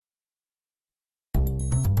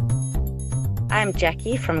I'm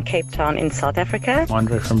Jackie from Cape Town in South Africa.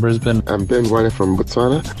 Andre from Brisbane. I'm Ben White from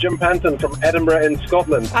Botswana. Jim Panton from Edinburgh in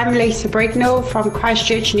Scotland. I'm Lisa Brignall from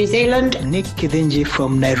Christchurch, New Zealand. Nick Kidinji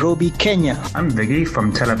from Nairobi, Kenya. I'm Viggy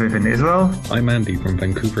from Tel Aviv in Israel. I'm Andy from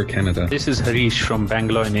Vancouver, Canada. This is Harish from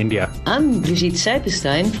Bangalore in India. I'm Brigitte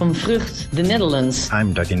Seipenstein from Vrucht, the Netherlands.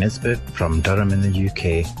 I'm Dougie Nisbet from Durham in the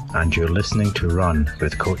UK, and you're listening to Run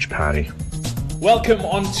with Coach Parry. Welcome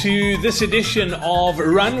on to this edition of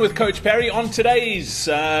Run with Coach Parry. On today's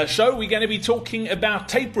show, we're going to be talking about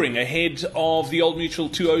tapering ahead of the Old Mutual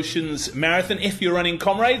Two Oceans Marathon. If you're running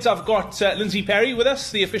Comrades, I've got Lindsay Parry with us,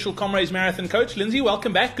 the official Comrades Marathon coach. Lindsay,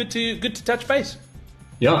 welcome back. Good to touch base.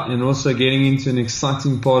 Yeah, and also getting into an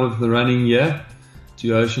exciting part of the running year.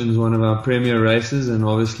 Two Oceans, one of our premier races, and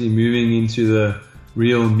obviously moving into the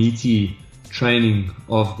real meaty training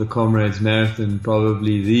of the Comrades Marathon,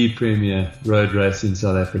 probably the premier road race in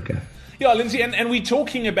South Africa. Yeah, Lindsay, and we're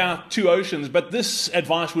talking about Two Oceans, but this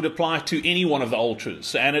advice would apply to any one of the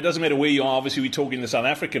ultras. And it doesn't matter where you are. Obviously, we're talking the South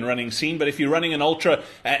African running scene, but if you're running an ultra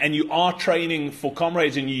and you are training for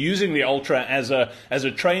Comrades and you're using the ultra as a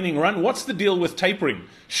training run, what's the deal with tapering?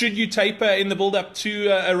 Should you taper in the build-up to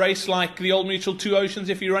a race like the Old Mutual Two Oceans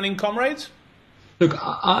if you're running Comrades? Look,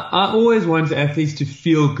 I always want athletes to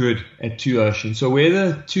feel good at Two Oceans. So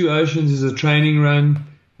whether Two Oceans is a training run,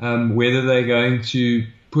 whether they're going to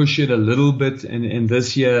push it a little bit, and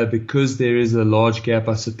this year, because there is a large gap,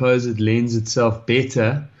 I suppose it lends itself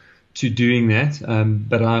better to doing that.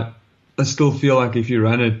 But I still feel like if you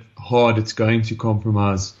run it hard, it's going to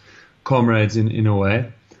compromise Comrades in a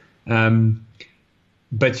way.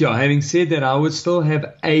 But yeah, having said that, I would still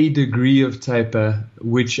have a degree of taper,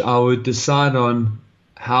 which I would decide on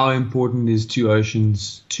how important is Two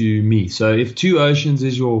Oceans to me. So if Two Oceans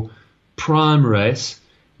is your prime race,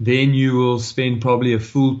 then you will spend probably a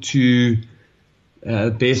full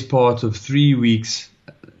best part of 3 weeks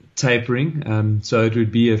tapering. So it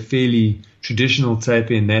would be a fairly traditional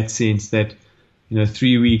taper in that sense that,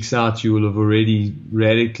 3 weeks out, you will have already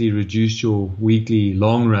radically reduced your weekly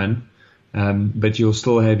long run. But you'll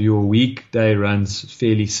still have your weekday runs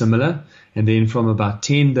fairly similar. And then from about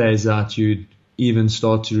 10 days out, you'd even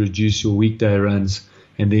start to reduce your weekday runs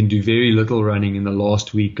and then do very little running in the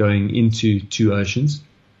last week going into Two Oceans.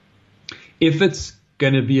 If it's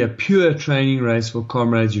going to be a pure training race for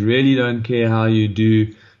Comrades, you really don't care how you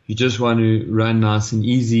do, you just want to run nice and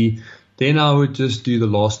easy, then I would just do the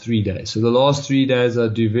last 3 days. So the last 3 days,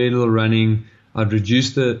 I'd do very little running, I'd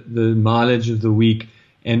reduce the mileage of the week,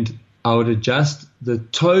 and I would adjust the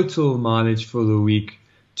total mileage for the week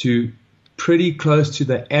to pretty close to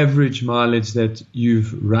the average mileage that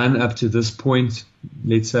you've run up to this point,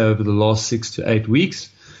 let's say over the last 6 to 8 weeks,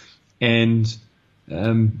 and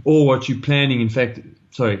or what you're planning. In fact,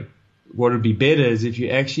 what would be better is if you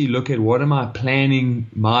actually look at what am I planning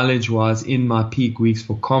mileage-wise in my peak weeks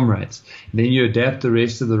for Comrades. And then you adapt the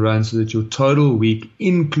rest of the run so that your total week,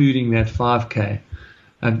 including that 5K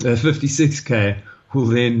and 56K, will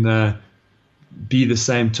then be the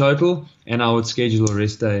same total, and I would schedule a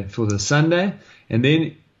rest day for the Sunday. And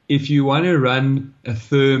then if you want to run a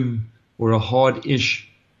firm or a hard-ish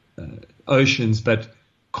Oceans, but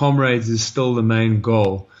Comrades is still the main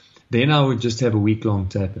goal, then I would just have a week-long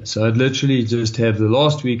taper. So I'd literally just have the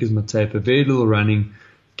last week as my taper, very little running,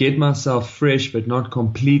 get myself fresh but not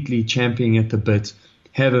completely champing at the bit,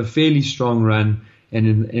 have a fairly strong run.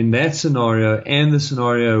 And in that scenario, and the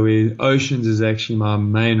scenario where Oceans is actually my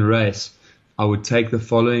main race, I would take the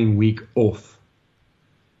following week off.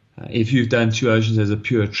 If you've done Two Oceans as a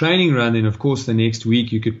pure training run, then of course the next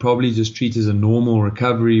week you could probably just treat as a normal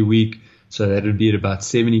recovery week. So that would be at about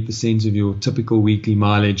 70% of your typical weekly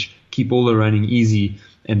mileage. Keep all the running easy,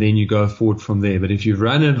 and then you go forward from there. But if you've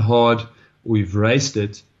run it hard or you've raced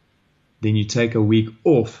it, then you take a week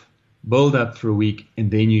off, build up for a week, and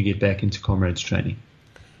then you get back into Comrades training.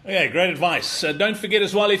 Okay, great advice. Don't forget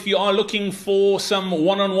as well, if you are looking for some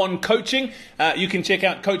one-on-one coaching, you can check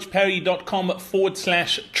out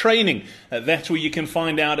coachparry.com/training. That's where you can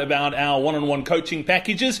find out about our one-on-one coaching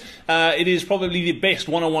packages. It is probably the best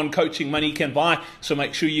one-on-one coaching money can buy, so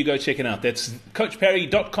make sure you go check it out. That's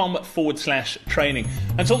coachparry.com/training.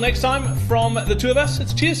 Until next time, from the two of us,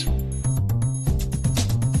 it's cheers.